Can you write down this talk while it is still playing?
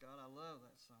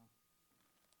song.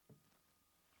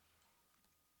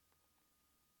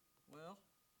 Well,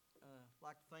 I'd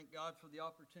like to thank God for the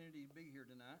opportunity to be here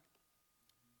tonight.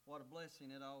 What a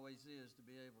blessing it always is to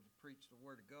be able to preach the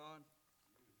Word of God.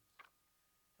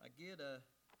 I get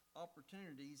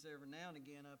opportunities every now and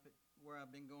again up at where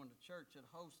I've been going to church at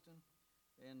Holston,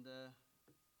 and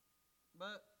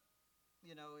but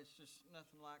you know, it's just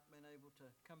nothing like being able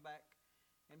to come back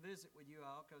and visit with you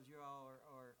all, because you all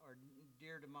are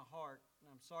dear to my heart. And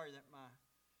I'm sorry that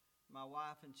my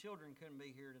wife and children couldn't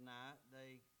be here tonight.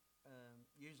 They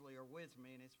usually are with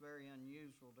me, and it's very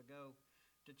unusual to go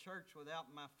to church without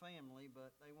my family,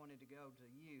 but they wanted to go to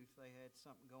youth. They had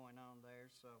something going on there,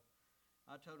 so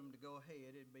I told them to go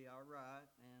ahead. It'd be all right,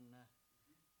 and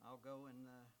I'll go and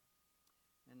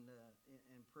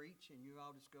preach, and you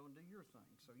all just go and do your thing.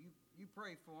 So you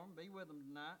pray for them, be with them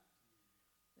tonight,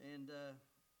 and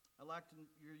I'd like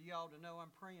you all to know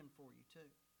I'm praying for you too.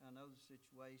 I know the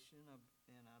situation,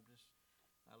 and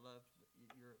I love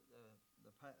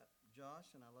Josh,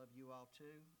 and I love you all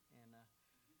too, and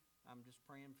I'm just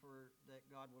praying for that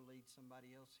God will lead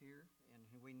somebody else here, and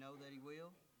we know that He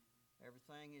will.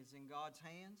 Everything is in God's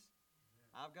hands.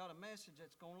 I've got a message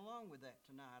that's going along with that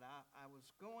tonight. I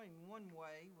was going one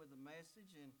way with the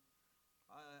message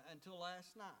until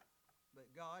last night,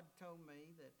 but God told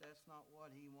me that that's not what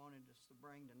He wanted us to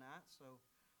bring tonight, so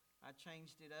I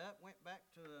changed it up, went back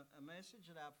to a message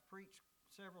that I've preached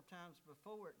several times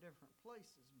before at different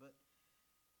places. But,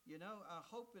 you know, I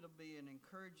hope it'll be an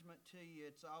encouragement to you.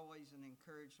 It's always an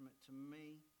encouragement to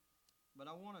me. But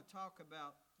I want to talk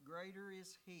about greater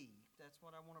is He. That's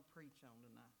what I want to preach on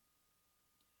tonight.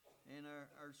 And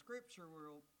our scripture,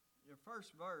 the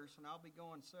first verse, and I'll be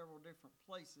going several different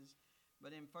places,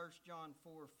 but in 1 John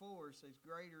 4:4 it says,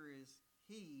 greater is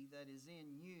He that is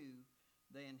in you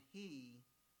than he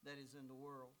that is in the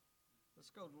world.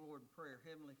 Let's go to the Lord in prayer.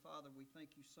 Heavenly Father, we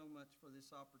thank you so much for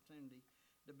this opportunity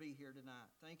to be here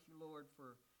tonight. Thank you, Lord,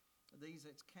 for these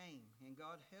that came. And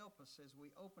God, help us as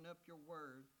we open up your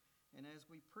word and as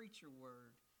we preach your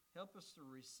word. Help us to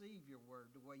receive your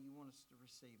word the way you want us to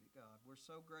receive it, God. We're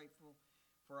so grateful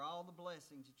for all the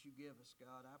blessings that you give us,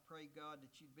 God. I pray, God,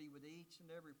 that you'd be with each and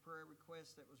every prayer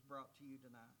request that was brought to you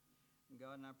tonight. And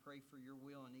God, and I pray for your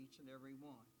will in each and every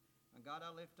one. And God,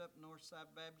 I lift up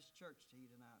Northside Baptist Church to you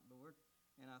tonight, Lord.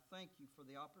 And I thank you for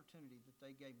the opportunity that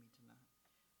they gave me tonight.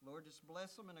 Lord, just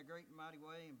bless them in a great and mighty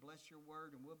way, and bless your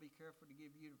word, and we'll be careful to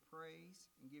give you the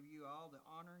praise and give you all the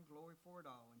honor and glory for it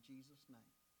all. In Jesus'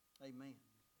 name, amen.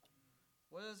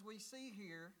 Well, as we see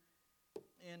here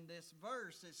in this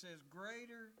verse, it says,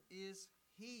 greater is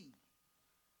He.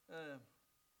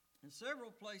 In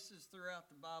several places throughout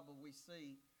the Bible, we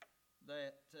see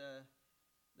that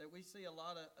we see a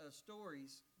lot of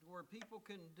stories where people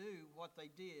couldn't do what they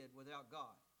did without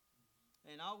God.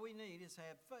 And all we need is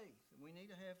have faith. We need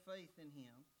to have faith in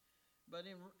Him. But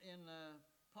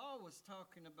Paul was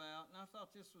talking about, and I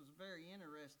thought this was very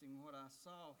interesting what I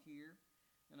saw here,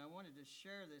 and I wanted to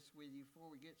share this with you before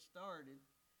we get started,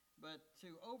 but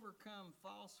to overcome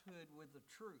falsehood with the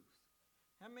truth.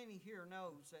 How many here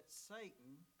knows that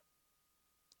Satan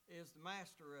is the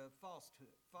master of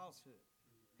falsehood?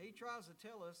 He tries to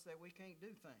tell us that we can't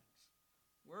do things.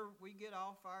 We get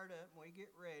all fired up and we get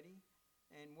ready,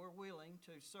 and we're willing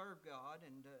to serve God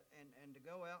and to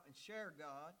go out and share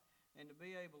God and to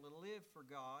be able to live for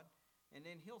God, and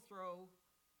then he'll throw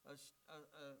a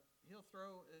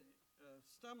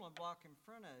stumbling block in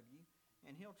front of you,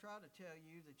 and he'll try to tell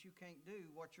you that you can't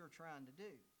do what you're trying to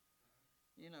do.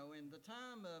 You know, in the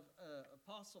time of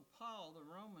Apostle Paul, the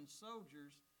Roman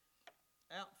soldiers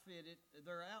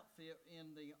their outfit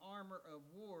in the armor of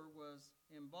war was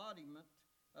embodiment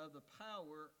of the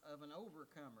power of an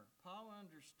overcomer. Paul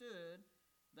understood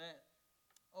that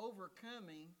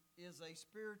overcoming is a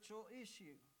spiritual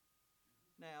issue.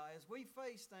 Now, as we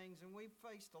face things, and we've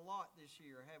faced a lot this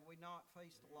year, have we not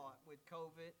faced a lot with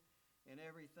COVID and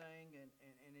everything?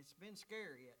 And it's been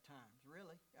scary at times,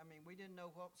 really. I mean, we didn't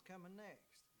know what was coming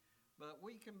next. But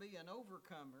we can be an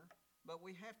overcomer, but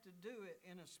we have to do it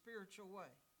in a spiritual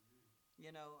way. You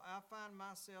know, I find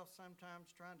myself sometimes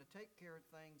trying to take care of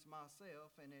things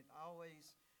myself, and it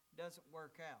always doesn't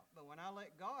work out. But when I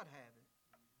let God have it,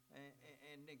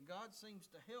 and God seems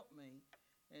to help me,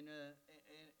 and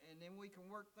then we can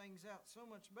work things out so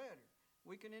much better.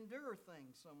 We can endure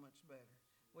things so much better.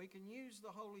 We can use the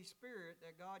Holy Spirit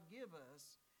that God give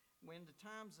us when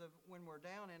we're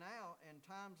down and out, and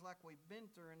times like we've been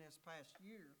through in this past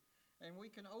year, and we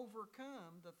can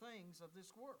overcome the things of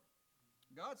this world.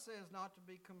 God says not to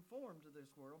be conformed to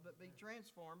this world, but be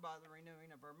transformed by the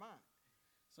renewing of our mind.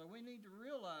 So we need to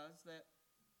realize that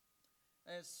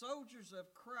as soldiers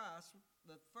of Christ,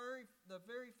 the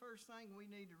very first thing we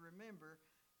need to remember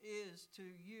is to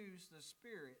use the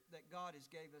Spirit that God has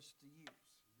gave us to use.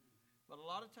 But a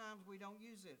lot of times we don't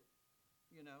use it.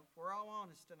 You know, if we're all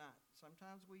honest tonight,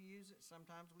 sometimes we use it,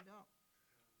 sometimes we don't.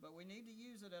 But we need to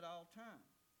use it at all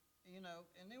times. You know,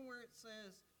 and then where it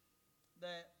says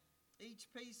that each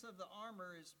piece of the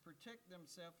armor is protect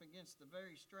themselves against the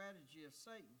very strategy of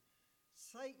Satan.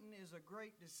 Satan is a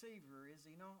great deceiver, is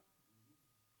he not?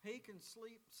 He can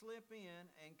slip in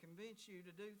and convince you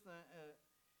to do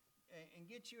and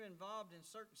get you involved in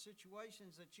certain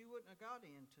situations that you wouldn't have got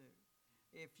into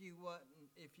if you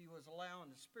was allowing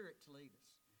the Spirit to lead us.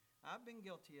 I've been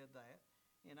guilty of that,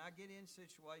 and I get in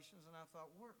situations and I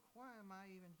thought, why am I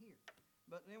even here?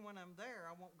 But then when I'm there,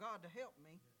 I want God to help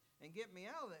me and get me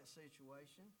out of that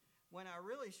situation when I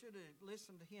really should have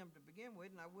listened to Him to begin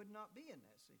with, and I would not be in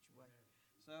that situation.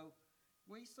 So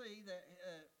we see that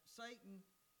Satan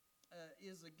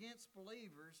is against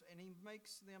believers, and he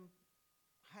makes them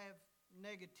have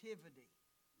negativity,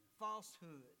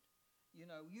 falsehood. You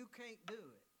know, you can't do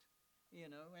it. You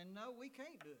know, and no, we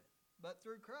can't do it. But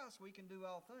through Christ, we can do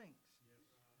all things.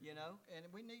 You know, and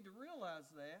we need to realize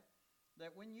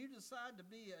that when you decide to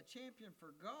be a champion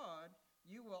for God,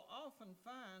 you will often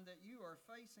find that you are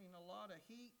facing a lot of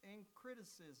heat and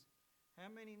criticism.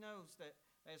 How many knows that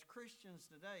as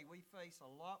Christians today, we face a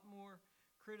lot more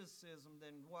criticism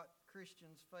than what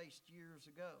Christians faced years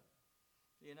ago?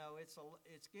 You know, it's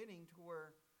getting to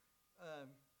where,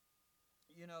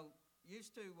 you know,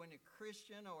 used to when a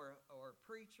Christian or a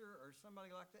preacher or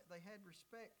somebody like that, they had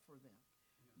respect for them.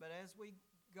 But as we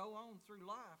go on through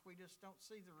life, we just don't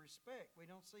see the respect. We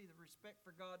don't see the respect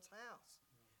for God's house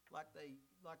like they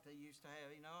used to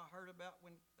have. You know, I heard about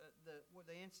when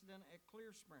the incident at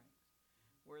Clear Springs,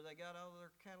 where they got all their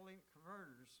catalytic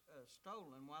converters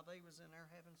stolen while they was in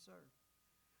there having service.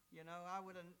 You know, I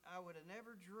would have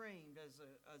never dreamed as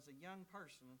a young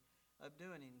person of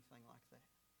doing anything like that.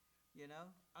 You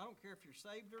know, I don't care if you're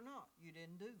saved or not. You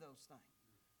didn't do those things.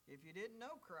 If you didn't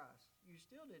know Christ, you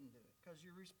still didn't do it because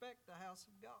you respect the house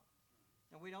of God.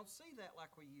 And we don't see that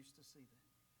like we used to see that.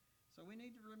 So we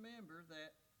need to remember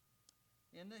that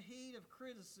in the heat of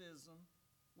criticism,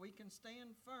 we can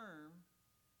stand firm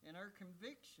in our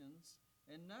convictions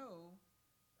and know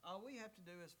all we have to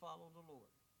do is follow the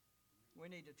Lord. We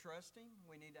need to trust Him.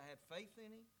 We need to have faith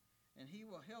in Him, and He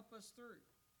will help us through.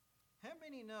 How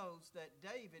many knows that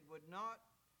David would not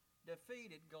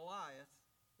defeated Goliath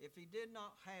if he did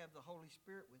not have the Holy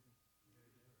Spirit with him?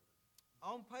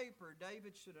 On paper,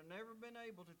 David should have never been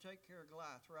able to take care of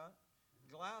Goliath, right?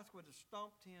 Goliath would have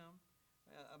stomped him,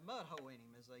 a mud hole in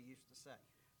him, as they used to say.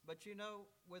 But you know,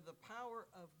 with the power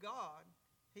of God,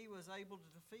 he was able to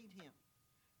defeat him.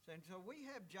 So we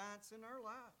have giants in our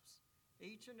lives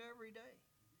each and every day.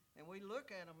 And we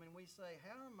look at them and we say,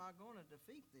 how am I going to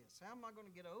defeat this? How am I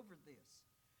going to get over this?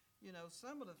 You know,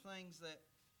 some of the things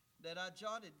that I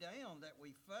jotted down that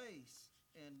we face,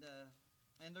 and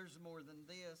there's more than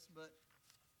this, but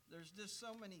there's just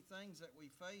so many things that we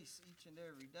face each and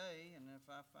every day. And if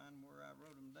I find where I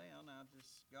wrote them down,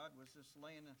 God was just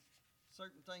laying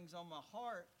certain things on my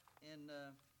heart. And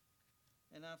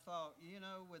I thought, you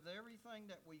know, with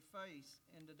everything that we face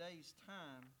in today's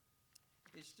time,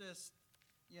 it's just,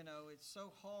 you know, it's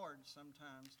so hard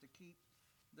sometimes to keep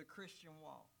the Christian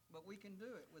walk. But we can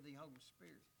do it with the Holy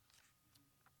Spirit.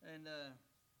 And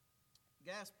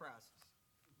gas prices.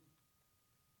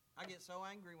 I get so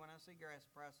angry when I see gas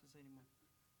prices anymore.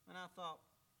 And I thought,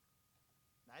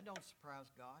 that don't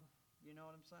surprise God. You know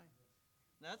what I'm saying?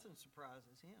 Nothing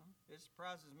surprises Him. It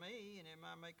surprises me, and it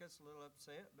might make us a little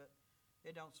upset, but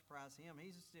it don't surprise Him.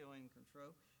 He's still in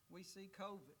control. We see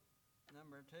COVID.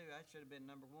 Number 2, that should have been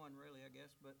number 1, really, I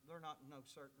guess, but they're not in no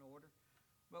certain order.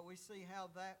 But we see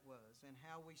how that was and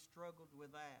how we struggled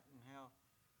with that and how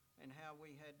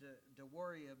we had to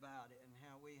worry about it and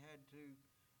how we had to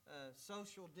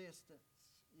social distance,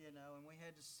 you know, and we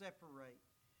had to separate,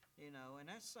 you know,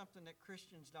 and that's something that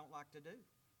Christians don't like to do.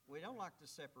 We don't like to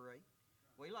separate.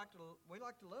 We like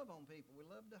to love on people. We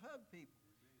love to hug people,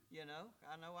 you know.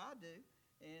 I know I do.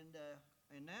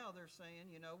 And now they're saying,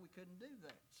 you know, we couldn't do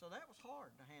that. So that was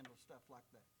hard to handle stuff like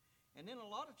that. And then a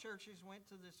lot of churches went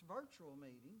to this virtual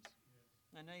meetings,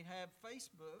 and they'd have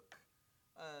Facebook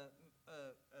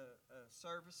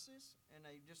services, and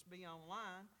they'd just be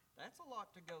online. That's a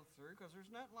lot to go through because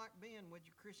there's nothing like being with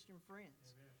your Christian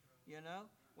friends. You know,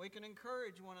 we can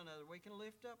encourage one another. We can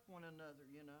lift up one another,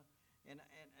 you know. And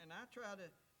I try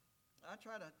to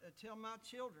tell my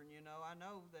children, you know, I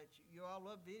know that you all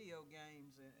love video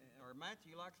games, or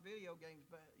Matthew likes video games,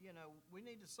 but, you know, we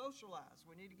need to socialize.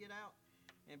 We need to get out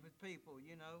and with people,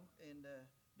 and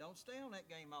don't stay on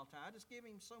that game all the time. I just give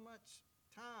him so much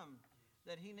time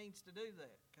that he needs to do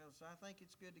that, because I think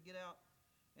it's good to get out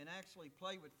and actually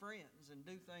play with friends and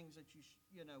do things that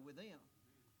with them.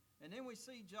 And then we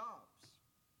see jobs.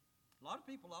 A lot of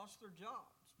people lost their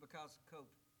jobs because of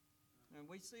COVID. And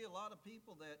we see a lot of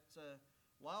people that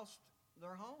lost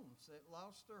their homes, that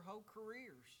lost their whole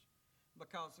careers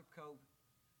because of COVID.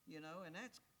 And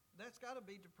that's got to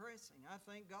be depressing. I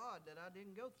thank God that I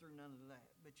didn't go through none of that.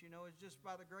 But it's just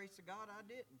by the grace of God I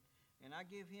didn't. And I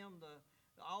give him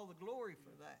all the glory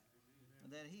for that.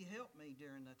 That he helped me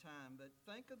during the time. But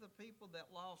think of the people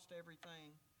that lost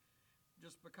everything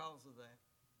just because of that.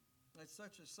 It's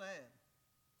such a sad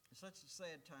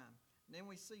time. And then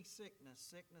we see sickness.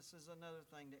 Sickness is another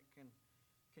thing that can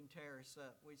tear us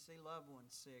up. We see loved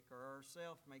ones sick, or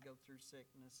ourselves may go through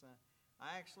sickness.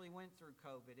 I actually went through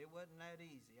COVID. It wasn't that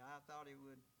easy. I thought it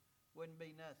wouldn't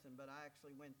be nothing, but I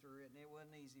actually went through it, and it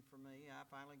wasn't easy for me. I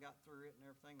finally got through it, and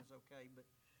everything was okay. But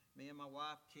me and my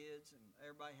wife, kids, and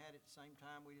everybody had it at the same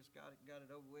time. We just got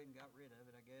it over with and got rid of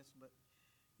it, I guess. But,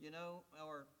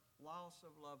 our loss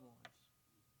of loved ones.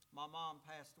 My mom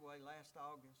passed away last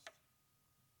August,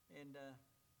 and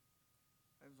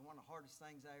it was one of the hardest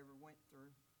things I ever went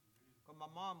through. Because my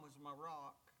mom was my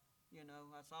rock.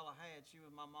 That's all I had. She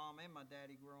was my mom and my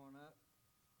daddy growing up.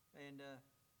 And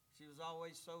she was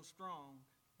always so strong,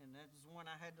 and that was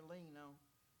one I had to lean on.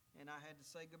 And I had to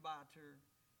say goodbye to her.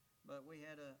 But we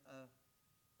had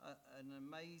an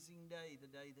amazing day the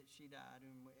day that she died,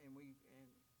 and we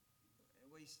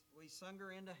sung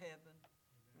her into heaven,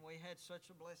 and we had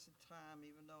such a blessed time,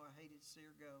 even though I hated to see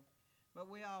her go. But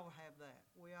we all have that.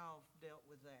 We all dealt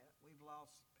with that. We've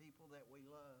lost people that we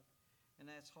love, and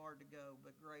that's hard to go.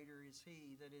 But greater is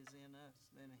He that is in us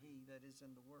than he that is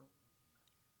in the world.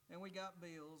 And we got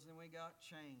bills, and we got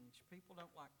change. People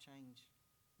don't like change.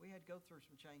 We had to go through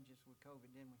some changes with COVID,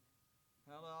 didn't we?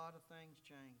 A lot of things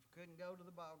changed. Couldn't go to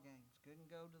the ball games. Couldn't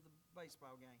go to the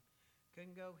baseball game.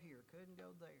 Couldn't go here. Couldn't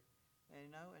go there.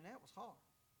 And that was hard.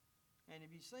 And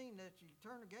have you seen that you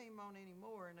turn the game on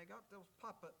anymore and they got those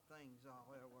pop-up things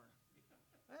all everywhere?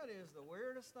 That is the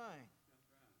weirdest thing.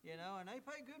 And they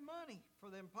pay good money for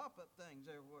them pop-up things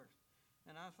everywhere.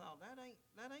 And I thought, that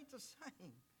ain't the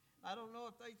same. I don't know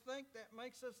if they think that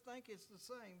makes us think it's the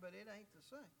same, but it ain't the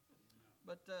same.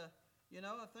 But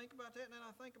I think about that, and then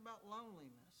I think about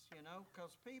loneliness,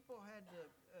 because people had to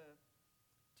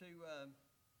stay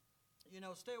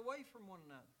away from one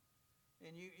another.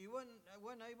 And you wasn't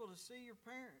able to see your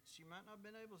parents. You might not have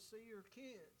been able to see your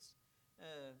kids.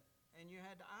 And you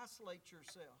had to isolate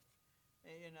yourself,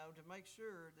 to make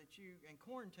sure that and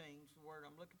quarantine's the word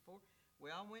I'm looking for. We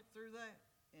all went through that,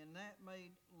 and that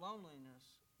made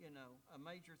loneliness, a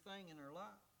major thing in our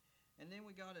life. And then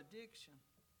we got addiction.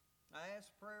 I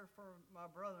asked prayer for my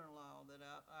brother-in-law that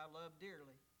I love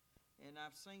dearly. And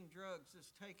I've seen drugs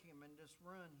just take him and just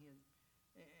run him.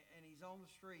 And he's on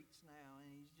the streets now, and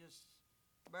he's just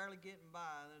barely getting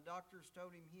by. And the doctors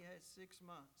told him he has 6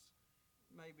 months,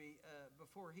 maybe,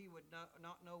 before he would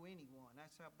not know anyone.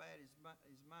 That's how bad his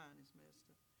mind is messed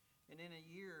up. And in a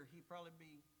year, he'd probably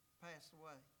be passed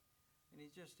away. And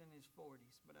he's just in his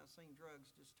 40s. But I've seen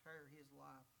drugs just tear his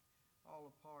life all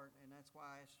apart, and that's why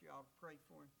I asked you all to pray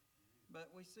for him. But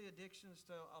we see addictions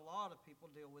a lot of people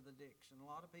deal with addiction. A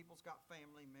lot of people's got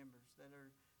family members that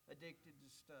are addicted to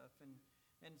stuff, and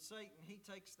Satan, he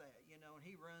takes that, and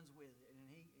he runs with it, and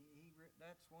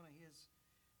that's one of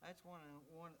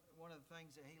the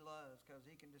things that he loves, because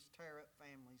he can just tear up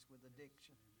families with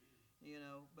addiction,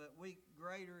 But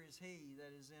greater is He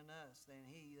that is in us than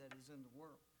he that is in the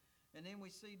world. And then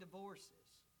we see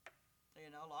divorces.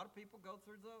 A lot of people go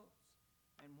through those.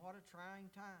 And what a trying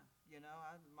time.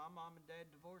 My mom and dad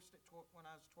divorced when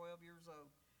I was 12 years old.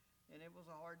 And it was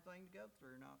a hard thing to go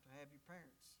through, not to have your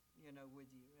parents, with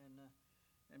you.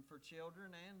 And for children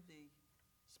and the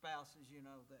spouses,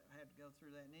 that had to go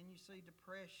through that. And then you see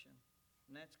depression.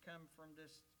 And that's come from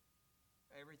just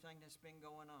everything that's been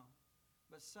going on.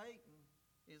 But Satan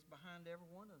is behind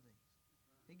every one of these.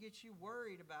 He gets you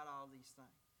worried about all these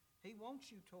things. He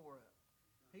wants you tore up.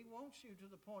 He wants you to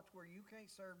the point where you can't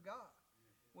serve God.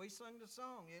 We sung the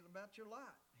song about your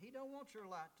light. He don't want your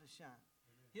light to shine.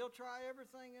 He'll try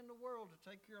everything in the world to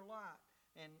take your light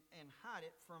and hide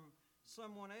it from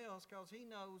someone else, because he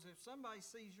knows if somebody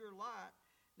sees your light,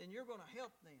 then you're going to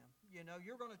help them.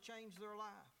 You're going to change their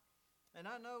life. And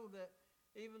I know that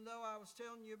even though I was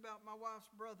telling you about my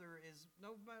wife's brother, is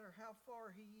no matter how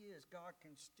far he is, God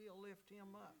can still lift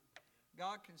him up.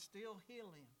 God can still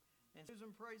heal him. And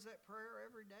Susan prays that prayer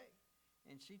every day.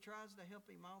 And she tries to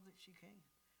help him all that she can.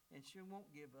 And she won't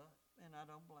give up, and I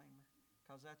don't blame her,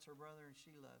 because that's her brother and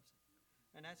she loves it.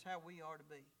 And that's how we are to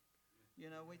be.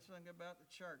 You know, we think about the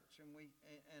church, and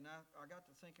I got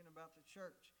to thinking about the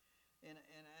church, and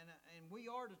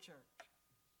we are the church.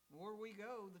 Where we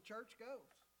go, the church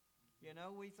goes. You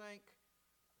know, we think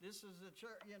this is a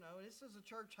church. You know, this is a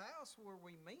church house where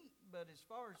we meet. But as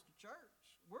far as the church,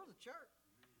 we're the church,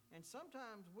 and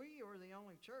sometimes we are the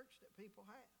only church that people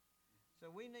have. So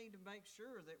we need to make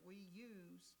sure that we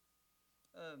use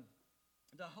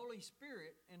the Holy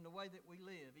Spirit in the way that we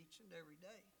live each and every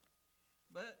day.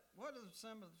 But what are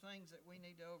some of the things that we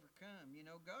need to overcome? You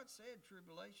know, God said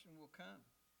tribulation will come,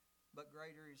 but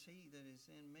greater is He that is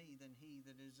in me than he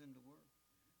that is in the world.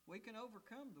 We can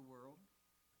overcome the world.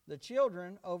 The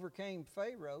children overcame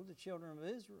Pharaoh, the children of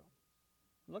Israel.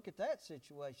 Look at that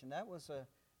situation. That was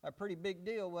a pretty big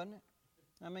deal, wasn't it?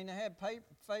 I mean, they had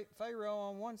Pharaoh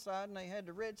on one side and they had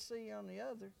the Red Sea on the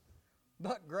other.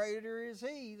 But greater is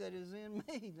He that is in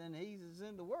me than he that is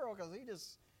in the world,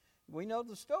 because we know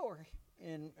the story.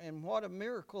 And what a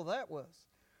miracle that was.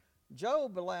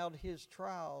 Job allowed his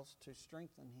trials to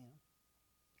strengthen him,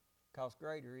 because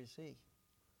greater is He.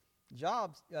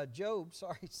 Job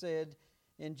said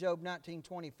in Job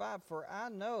 19:25, "For I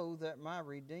know that my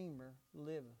Redeemer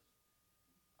liveth."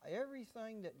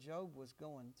 Everything that Job was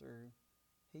going through,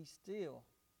 he still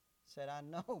said, "I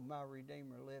know my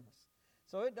Redeemer liveth."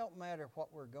 So it don't matter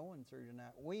what we're going through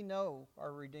tonight. We know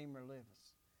our Redeemer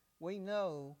liveth. We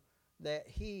know that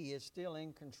He is still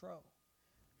in control.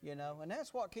 You know, and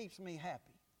that's what keeps me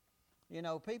happy. You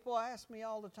know, people ask me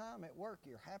all the time at work,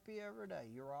 "You're happy every day.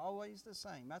 You're always the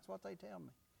same." That's what they tell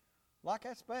me. Like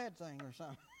that's a bad thing or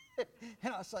something.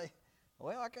 And I say,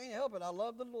 well, I can't help it. I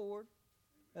love the Lord.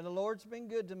 And the Lord's been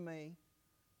good to me.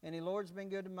 And the Lord's been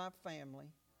good to my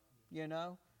family. You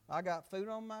know, I got food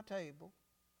on my table.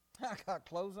 I got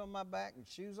clothes on my back and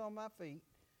shoes on my feet.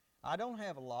 I don't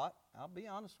have a lot, I'll be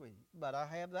honest with you, but I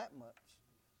have that much.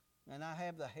 And I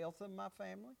have the health of my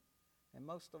family. And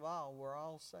most of all, we're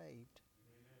all saved.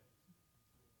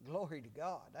 Amen. Glory to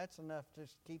God. That's enough to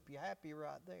keep you happy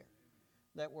right there.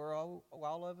 That we're all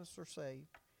of us are saved.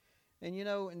 And you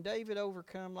know, and David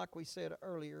overcome, like we said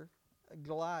earlier,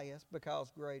 Goliath,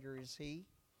 because greater is He.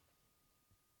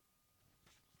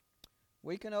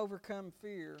 We can overcome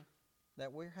fear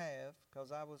that we have,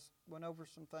 because I went over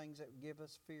some things that give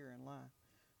us fear in life,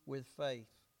 with faith.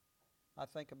 I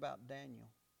think about Daniel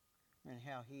and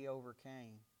how he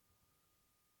overcame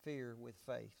fear with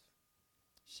faith.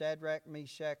 Shadrach,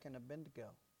 Meshach, and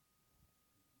Abednego.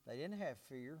 They didn't have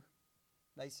fear.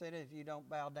 They said, "If you don't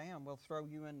bow down, we'll throw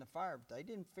you in the fire." But they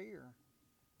didn't fear.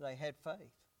 They had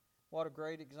faith. What a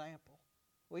great example.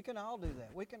 We can all do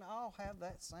that. We can all have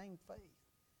that same faith.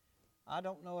 I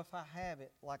don't know if I have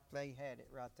it like they had it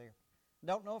right there.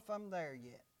 Don't know if I'm there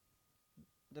yet,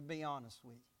 to be honest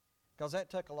with you. Because that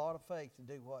took a lot of faith to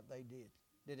do what they did.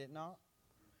 Did it not?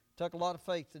 Took a lot of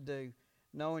faith to do,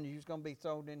 knowing you was going to be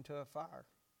thrown into a fire.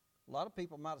 A lot of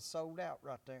people might have sold out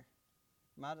right there.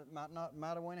 Might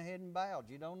have went ahead and bowed.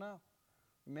 You don't know.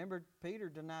 Remember, Peter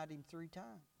denied Him 3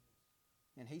 times.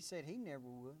 And he said he never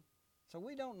would. So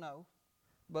we don't know.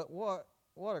 But what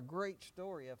a great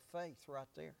story of faith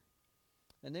right there.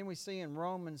 And then we see in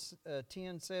Romans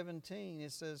 10:17,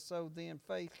 it says, "So then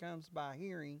faith comes by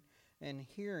hearing, and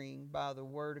hearing by the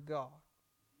Word of God."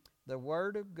 The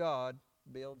Word of God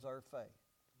builds our faith.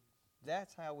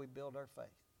 That's how we build our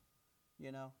faith.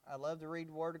 You know, I love to read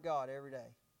the Word of God every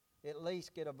day. At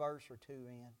least get a verse or 2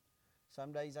 in.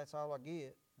 Some days that's all I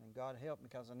get, and God help me,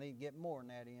 because I need to get more than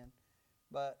that in.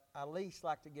 But I at least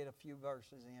like to get a few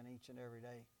verses in each and every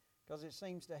day, because it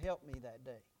seems to help me that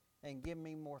day and give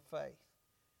me more faith.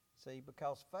 See,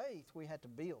 because faith we have to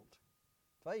build.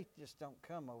 Faith just don't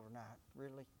come overnight,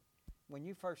 really. When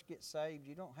you first get saved,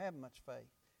 you don't have much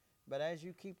faith. But as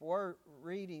you keep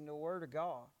reading the Word of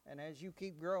God, and as you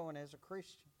keep growing as a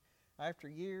Christian, after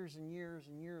years and years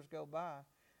and years go by,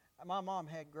 my mom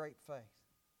had great faith.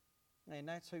 And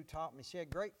that's who taught me. She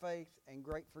had great faith and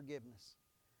great forgiveness.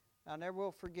 I never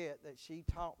will forget that she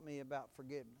taught me about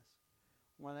forgiveness.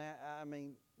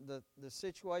 When the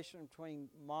situation between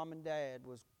Mom and Dad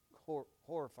was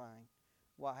horrifying,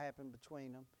 what happened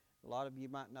between them. A lot of you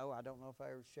might know, I don't know if I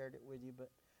ever shared it with you,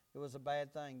 but it was a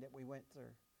bad thing that we went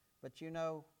through. But you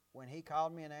know, when he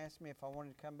called me and asked me if I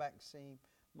wanted to come back and see him,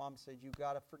 Mom said, "You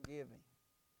got to forgive him."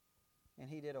 And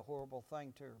he did a horrible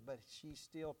thing to her, but she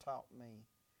still taught me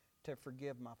to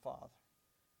forgive my father.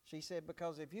 She said,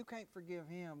 because if you can't forgive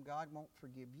him, God won't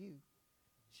forgive you.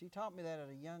 She taught me that at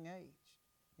a young age.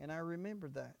 And I remember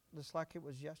that, just like it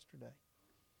was yesterday.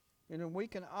 And we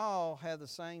can all have the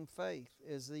same faith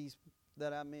as these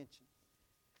that I mentioned.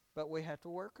 But we have to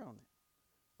work on it.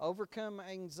 Overcome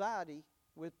anxiety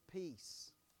with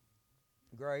peace.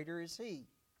 Greater is He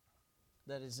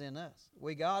that is in us.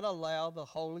 We got to allow the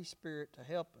Holy Spirit to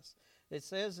help us. It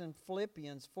says in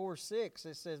Philippians 4:6,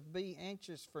 it says, be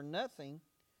anxious for nothing,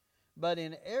 but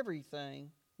in everything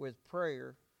with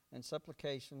prayer and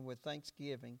supplication with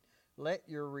thanksgiving, let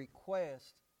your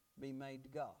request be made to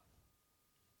God.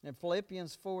 In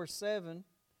Philippians 4:7,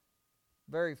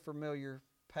 very familiar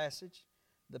passage,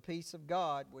 the peace of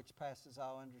God which passes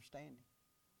all understanding.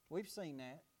 We've seen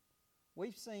that.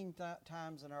 We've seen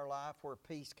times in our life where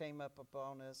peace came up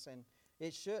upon us and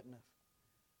it shouldn't have.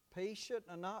 Peace shouldn't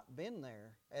have not been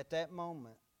there at that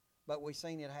moment, but we've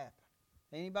seen it happen.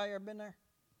 Anybody ever been there?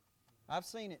 I've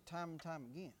seen it time and time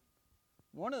again.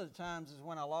 One of the times is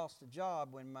when I lost a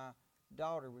job when my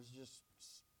daughter was just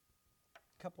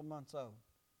a couple months old.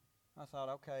 I thought,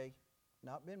 okay,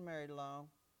 not been married long,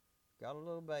 got a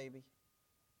little baby,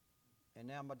 and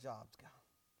now my job's gone.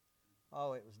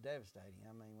 Oh, it was devastating.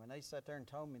 I mean, when they sat there and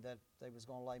told me that they was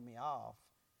going to lay me off,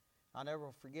 I never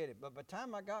will forget it. But by the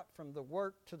time I got from the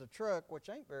work to the truck, which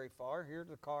ain't very far, here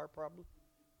to the car probably,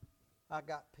 I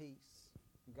got peace.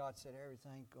 And God said,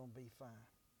 everything's going to be fine.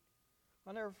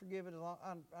 I never forget it as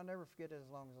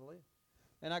long as I live.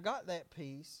 And I got that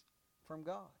peace from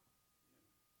God,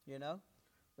 you know.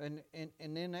 And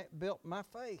then that built my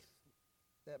faith.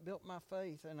 That built my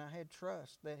faith, and I had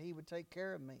trust that He would take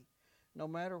care of me no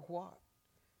matter what.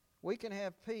 We can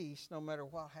have peace no matter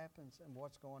what happens and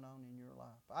what's going on in your life.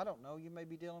 I don't know, you may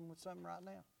be dealing with something right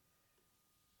now.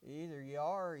 Either you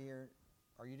are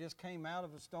or you just came out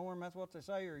of a storm, that's what they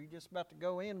say, or you're just about to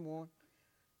go in one.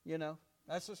 You know,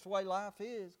 that's just the way life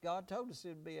is. God told us it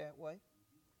would be that way.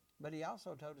 But He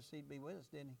also told us He'd be with us,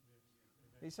 didn't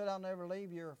He? He said, I'll never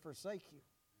leave you or forsake you.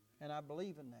 And I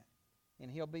believe in that.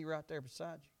 And He'll be right there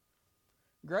beside you.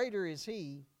 Greater is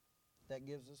He that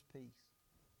gives us peace.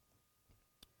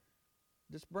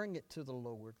 Just bring it to the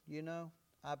Lord. You know,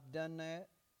 I've done that,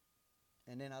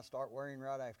 and then I start worrying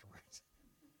right afterwards.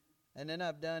 And then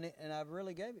I've done it, and I've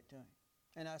really gave it to Him.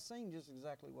 And I've seen just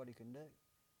exactly what He can do.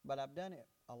 But I've done it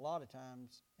a lot of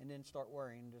times, and then start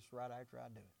worrying just right after I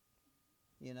do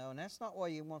it. You know, and that's not the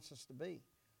way He wants us to be.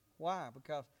 Why?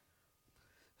 Because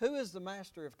who is the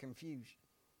master of confusion?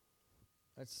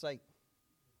 That's Satan.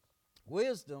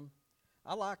 Wisdom,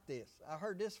 I like this. I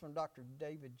heard this from Dr.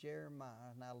 David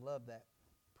Jeremiah, and I love that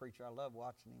preacher. I love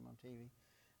watching him on TV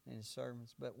and his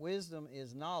sermons. But wisdom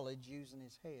is knowledge using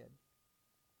his head.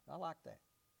 I like that.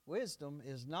 Wisdom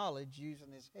is knowledge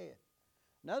using his head.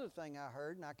 Another thing I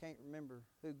heard, and I can't remember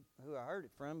who I heard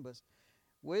it from, but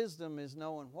wisdom is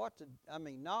knowing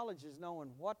knowledge is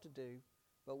knowing what to do,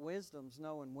 but wisdom's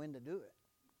knowing when to do it.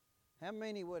 How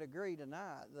many would agree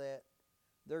tonight that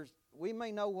we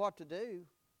may know what to do,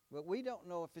 but we don't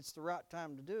know if it's the right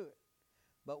time to do it.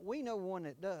 But we know one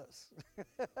that does.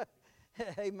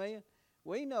 Amen.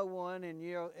 We know one, and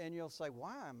you'll say,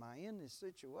 why am I in this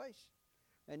situation?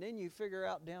 And then you figure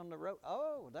out down the road,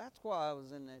 oh, that's why I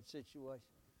was in that situation.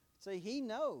 See, He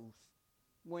knows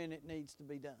when it needs to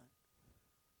be done.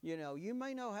 You know, you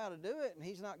may know how to do it, and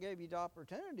He's not gave you the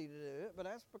opportunity to do it, but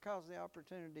that's because the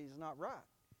opportunity is not right.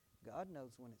 God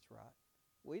knows when it's right.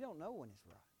 We don't know when it's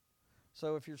right.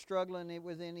 So if you're struggling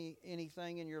with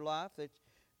anything in your life that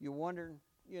you're wondering,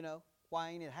 you know, why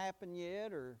ain't it happened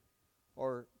yet,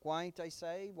 or why ain't they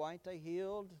saved, why ain't they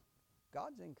healed,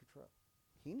 God's in control.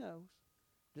 He knows.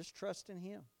 Just trust in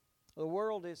Him. The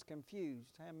world is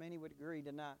confused. How many would agree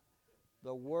tonight?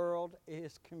 The world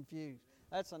is confused.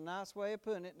 That's a nice way of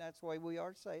putting it, and that's the way we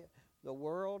are to say it. The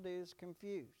world is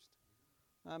confused.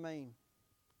 I mean,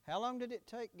 how long did it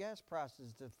take gas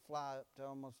prices to fly up to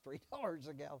almost $3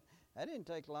 a gallon? That didn't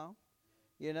take long,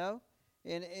 you know.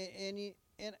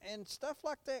 And stuff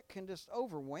like that can just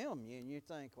overwhelm you, and you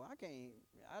think, well, I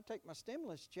take my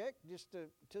stimulus check just to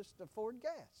afford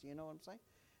gas. You know what I'm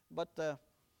saying?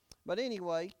 But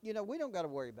anyway, you know, we don't got to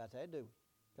worry about that, do we?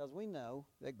 Because we know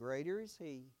that greater is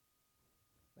He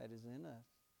that is in us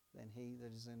than he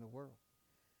that is in the world.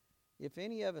 If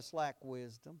any of us lack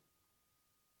wisdom,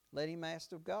 let him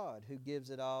ask of God, who gives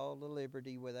it all the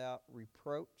liberty without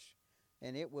reproach,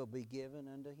 and it will be given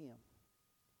unto him.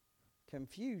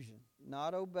 Confusion,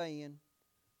 not obeying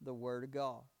the Word of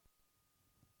God.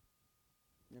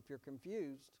 If you're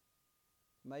confused,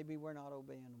 maybe we're not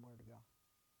obeying the Word of God.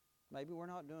 Maybe we're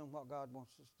not doing what God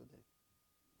wants us to do.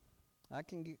 I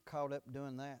can get caught up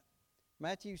doing that.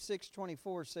 Matthew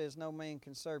 6:24 says, no man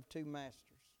can serve two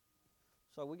masters.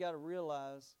 So we got to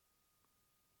realize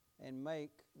and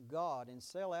make God and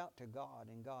sell out to God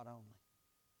and God only.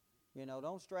 You know,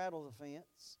 don't straddle the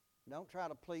fence. Don't try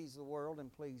to please the world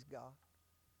and please God.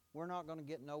 We're not going to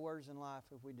get nowheres in life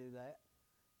if we do that.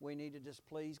 We need to just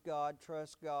please God,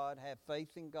 trust God, have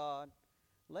faith in God.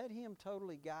 Let Him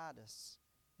totally guide us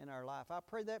in our life. I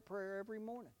pray that prayer every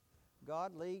morning.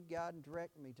 God, lead, guide, and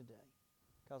direct me today.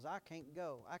 Because I can't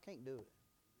go. I can't do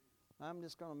it. I'm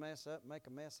just going to mess up, make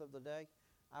a mess of the day.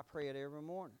 I pray it every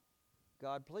morning.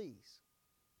 God, please.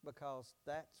 Because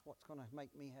that's what's going to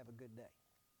make me have a good day.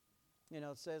 You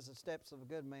know, it says the steps of a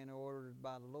good man are ordered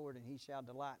by the Lord, and he shall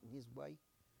delight in his way.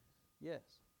 Yes.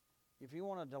 If you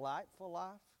want a delightful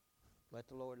life, let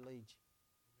the Lord lead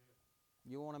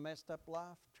you. You want a messed up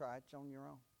life, try it on your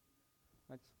own.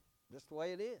 That's just the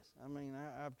way it is. I mean,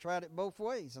 I've tried it both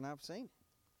ways, and I've seen it.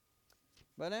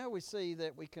 But now we see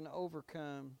that we can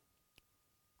overcome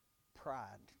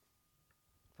pride.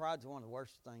 Pride's one of the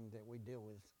worst things that we deal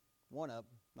with. One of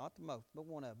them, not the most, but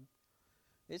one of them.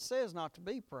 It says not to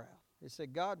be proud. It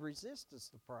said God resists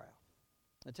the proud.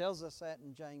 It tells us that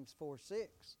in James 4:6.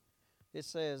 It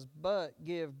says, but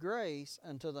give grace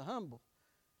unto the humble.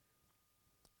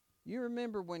 You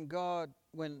remember when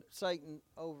Satan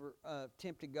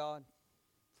tempted God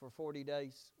for 40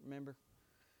 days, remember?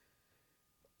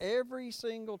 Every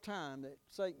single time that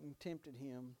Satan tempted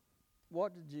him,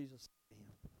 what did Jesus say to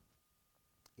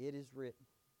him? It is written.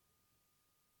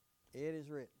 It is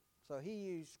written. So he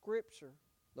used Scripture,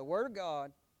 the Word of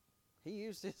God. He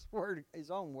used his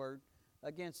own word,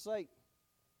 against Satan.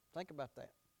 Think about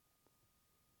that.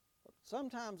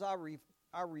 Sometimes I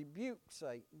rebuke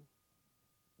Satan,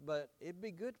 but it'd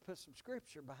be good to put some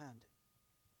Scripture behind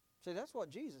it. See, that's what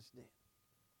Jesus did.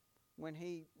 When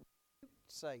He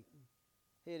rebuked Satan,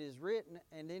 it is written,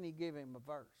 and then He gave him a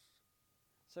verse.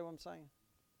 See what I'm saying?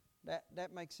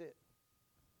 That makes it,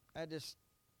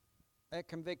 that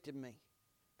convicted me.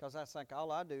 Because I think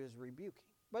all I do is rebuke him.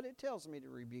 But it tells me to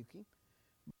rebuke him.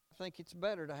 I think it's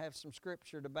better to have some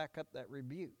Scripture to back up that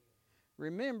rebuke.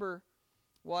 Remember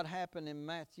what happened in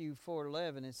Matthew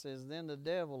 4:11. It says, then the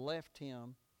devil left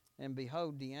him, and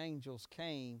behold, the angels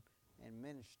came and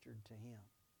ministered to him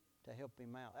to help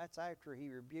him out. That's after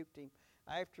he rebuked him,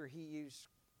 after he used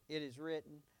it is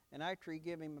written, and after he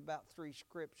gave him about 3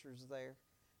 scriptures there,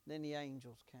 then the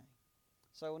angels came.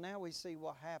 So now we see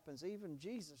what happens. Even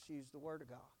Jesus used the Word of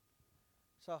God.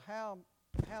 So how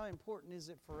important is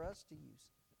it for us to use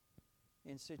it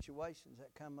in situations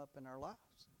that come up in our lives?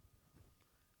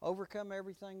 Overcome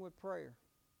everything with prayer.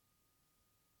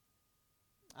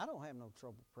 I don't have no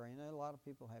trouble praying. A lot of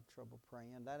people have trouble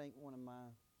praying. That ain't one of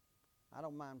mine. I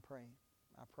don't mind praying.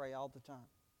 I pray all the time.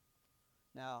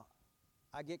 Now,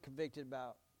 I get convicted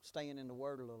about staying in the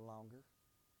Word a little longer,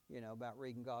 about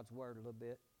reading God's Word a little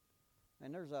bit.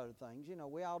 And there's other things.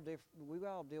 We all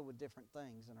deal with different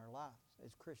things in our lives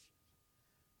as Christians.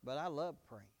 But I love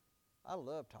praying. I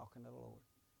love talking to the Lord.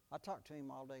 I talk to Him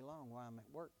all day long while I'm at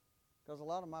work. Because a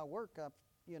lot of my work,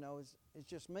 is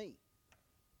just me.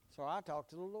 So I talk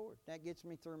to the Lord. That gets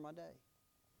me through my day.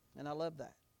 And I love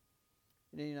that.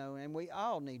 And we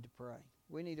all need to pray.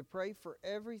 We need to pray for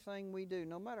everything we do,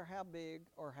 no matter how big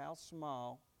or how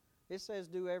small. It says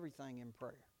do everything in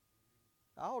prayer.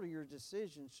 All of your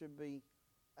decisions should be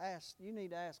asked. You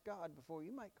need to ask God before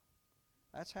you make them.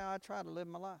 That's how I try to live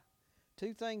my life.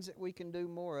 2 things that we can do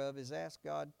more of is ask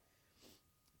God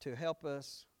to help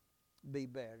us be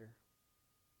better.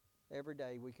 Every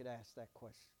day we could ask that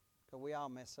question. Because we all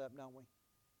mess up, don't we?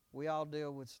 We all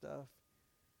deal with stuff.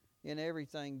 In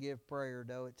everything give prayer,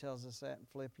 though. It tells us that in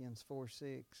Philippians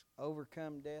 4:6.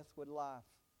 Overcome death with life.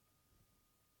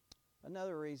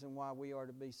 Another reason why we are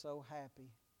to be so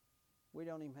happy, we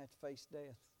don't even have to face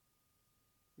death.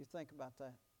 You think about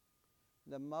that.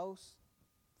 The most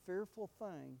fearful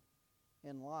thing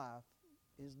in life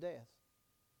is death.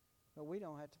 But we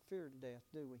don't have to fear death,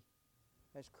 do we?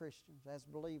 As Christians, as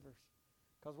believers.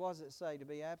 Because what does it say? To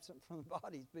be absent from the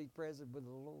body is to be present with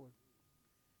the Lord.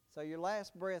 So your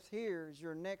last breath here is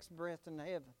your next breath in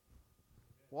heaven.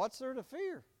 What's there to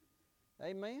fear?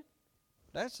 Amen?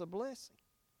 That's a blessing.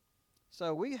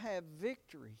 So we have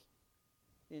victory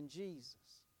in Jesus.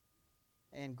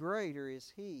 And greater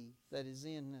is He that is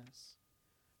in us.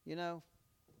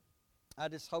 I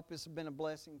just hope it's been a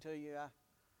blessing to you.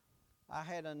 I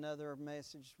had another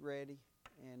message ready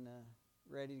and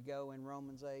ready to go in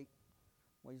Romans 8.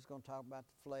 We was going to talk about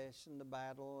the flesh and the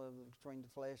battle between the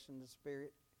flesh and the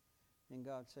spirit. And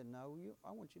God said, no,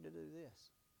 I want you to do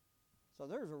this. So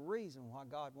there's a reason why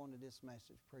God wanted this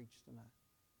message preached tonight.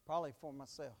 Probably for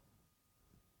myself.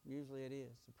 Usually it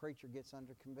is. The preacher gets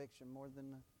under conviction more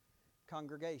than the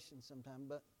congregation sometimes.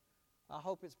 But I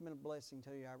hope it's been a blessing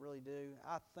to you. I really do.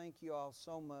 I thank you all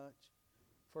so much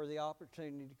for the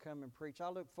opportunity to come and preach. I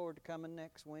look forward to coming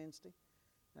next Wednesday.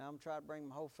 And I'm trying to bring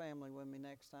my whole family with me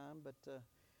next time. But,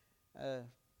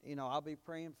 I'll be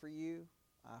praying for you.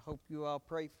 I hope you all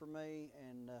pray for me.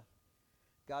 And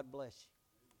God bless you.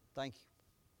 Thank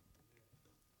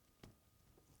you.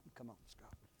 Come on, Scott.